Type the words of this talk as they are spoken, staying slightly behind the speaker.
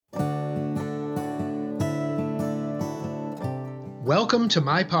Welcome to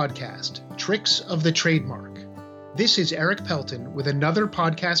my podcast, Tricks of the Trademark. This is Eric Pelton with another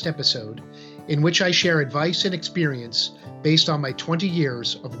podcast episode in which I share advice and experience based on my 20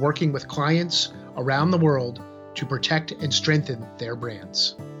 years of working with clients around the world to protect and strengthen their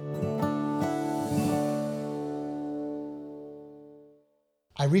brands.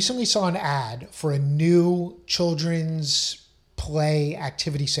 I recently saw an ad for a new children's play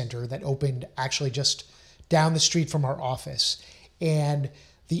activity center that opened actually just down the street from our office. And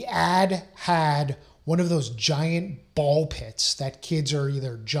the ad had one of those giant ball pits that kids are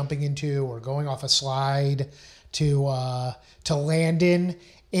either jumping into or going off a slide to land in.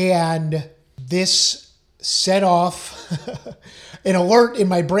 And this set off an alert in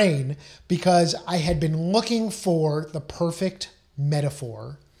my brain because I had been looking for the perfect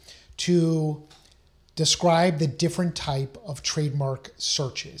metaphor to describe the different type of trademark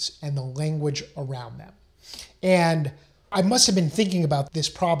searches and the language around them. And I must have been thinking about this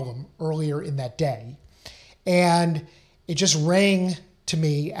problem earlier in that day. And it just rang to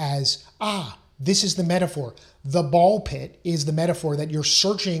me as, this is the metaphor. The ball pit is the metaphor that you're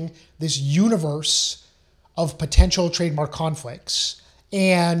searching this universe of potential trademark conflicts.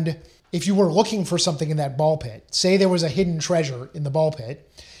 And if you were looking for something in that ball pit, say there was a hidden treasure in the ball pit,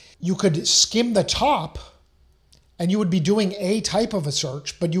 you could skim the top and you would be doing a type of a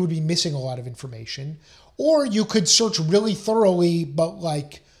search, but you would be missing a lot of information. Or you could search really thoroughly, but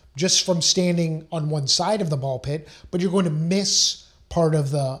like just from standing on one side of the ball pit, but you're going to miss part of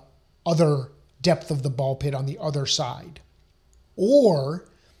the other depth of the ball pit on the other side. Or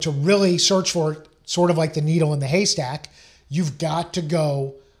to really search for it, sort of like the needle in the haystack, you've got to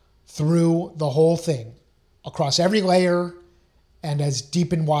go through the whole thing, across every layer and as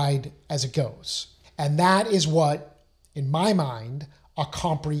deep and wide as it goes. And that is what, in my mind, a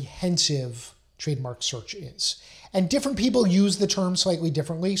comprehensive trademark search is. And different people use the term slightly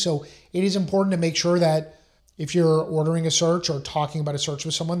differently. So it is important to make sure that if you're ordering a search or talking about a search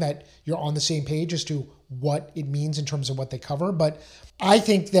with someone, that you're on the same page as to what it means in terms of what they cover. But I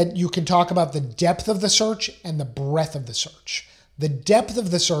think that you can talk about the depth of the search and the breadth of the search. The depth of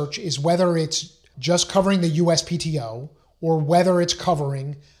the search is whether it's just covering the USPTO or whether it's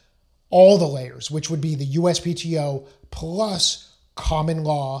covering all the layers, which would be the USPTO plus common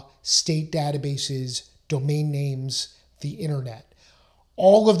law, state databases, domain names, the internet.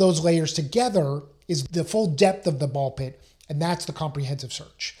 All of those layers together is the full depth of the ball pit, and that's the comprehensive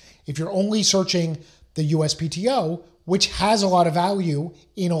search. If you're only searching the USPTO, which has a lot of value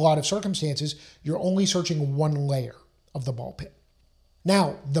in a lot of circumstances, you're only searching one layer of the ball pit.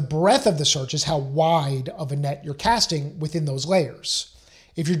 Now, the breadth of the search is how wide of a net you're casting within those layers.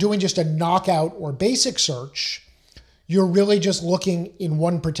 If you're doing just a knockout or basic search, you're really just looking in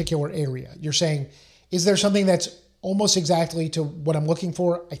one particular area. You're saying, is there something that's almost exactly to what I'm looking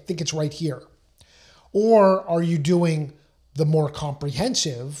for? I think it's right here. Or are you doing the more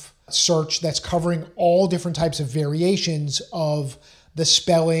comprehensive search that's covering all different types of variations of the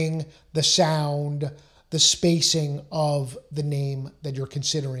spelling, the sound, the spacing of the name that you're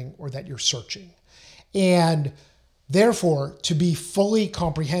considering or that you're searching? And therefore, to be fully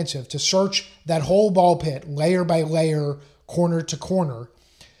comprehensive, to search that whole ball pit, layer by layer, corner to corner,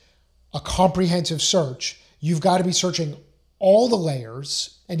 a comprehensive search, you've got to be searching all the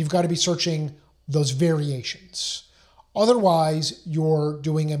layers and you've got to be searching those variations. Otherwise, you're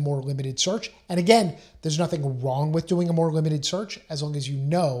doing a more limited search. And again, there's nothing wrong with doing a more limited search as long as you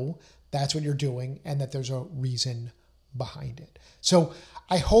know that's what you're doing and that there's a reason behind it. So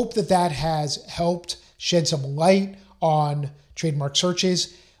I hope that has helped shed some light on trademark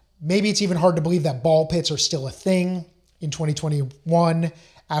searches. Maybe it's even hard to believe that ball pits are still a thing in 2021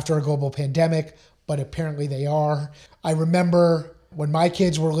 after a global pandemic, but apparently they are. I remember when my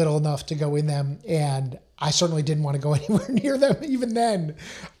kids were little enough to go in them, and I certainly didn't want to go anywhere near them even then.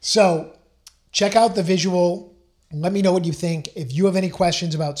 So check out the visual. Let me know what you think. If you have any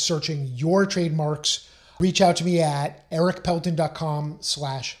questions about searching your trademarks, reach out to me at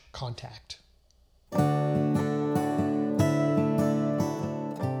ericpelton.com/contact.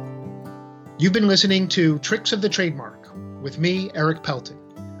 You've been listening to Tricks of the Trademark with me, Eric Pelton.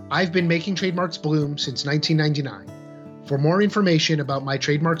 I've been making trademarks bloom since 1999. For more information about my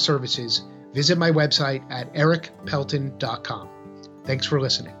trademark services, visit my website at ericpelton.com. Thanks for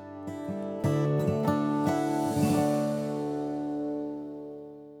listening.